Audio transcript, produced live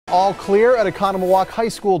All clear at Oconomowoc High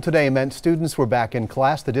School today meant students were back in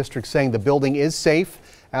class. The district saying the building is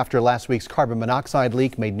safe after last week's carbon monoxide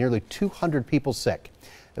leak made nearly 200 people sick.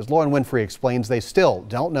 As Lauren Winfrey explains, they still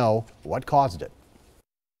don't know what caused it.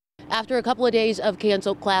 After a couple of days of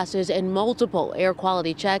canceled classes and multiple air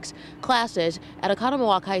quality checks, classes at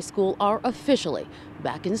Oconomowoc High School are officially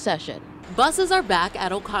back in session. Buses are back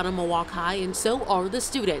at Oconomowoc High, and so are the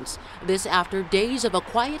students. This after days of a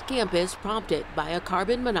quiet campus prompted by a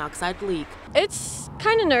carbon monoxide leak. It's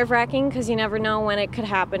kind of nerve-wracking because you never know when it could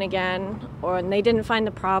happen again, or they didn't find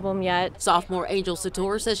the problem yet. Sophomore Angel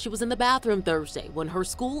Sator says she was in the bathroom Thursday when her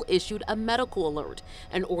school issued a medical alert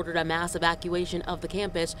and ordered a mass evacuation of the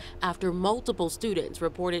campus after multiple students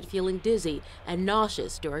reported feeling dizzy and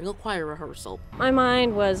nauseous during a choir rehearsal. My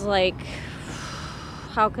mind was like,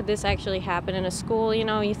 how could this actually happen in a school? You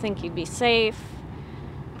know, you think you'd be safe.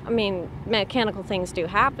 I mean, mechanical things do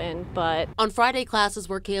happen, but... On Friday, classes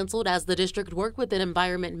were canceled as the district worked with an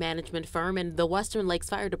environment management firm and the Western Lakes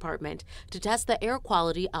Fire Department to test the air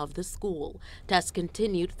quality of the school. Tests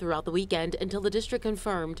continued throughout the weekend until the district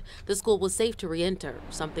confirmed the school was safe to re-enter,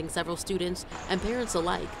 something several students and parents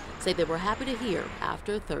alike say they were happy to hear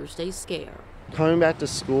after Thursday's scare. Coming back to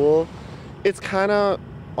school, it's kind of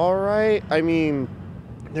all right. I mean,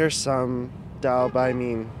 there's some doubt, but I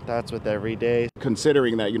mean, that's with every day.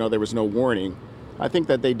 Considering that, there was no warning, I think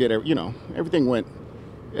that they did, everything went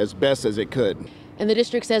as best as it could. And the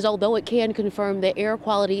district says although it can confirm the air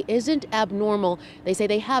quality isn't abnormal, they say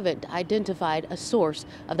they haven't identified a source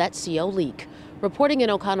of that CO leak. Reporting in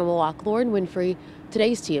Oconomowoc, Lauren Winfrey,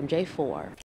 today's TMJ4.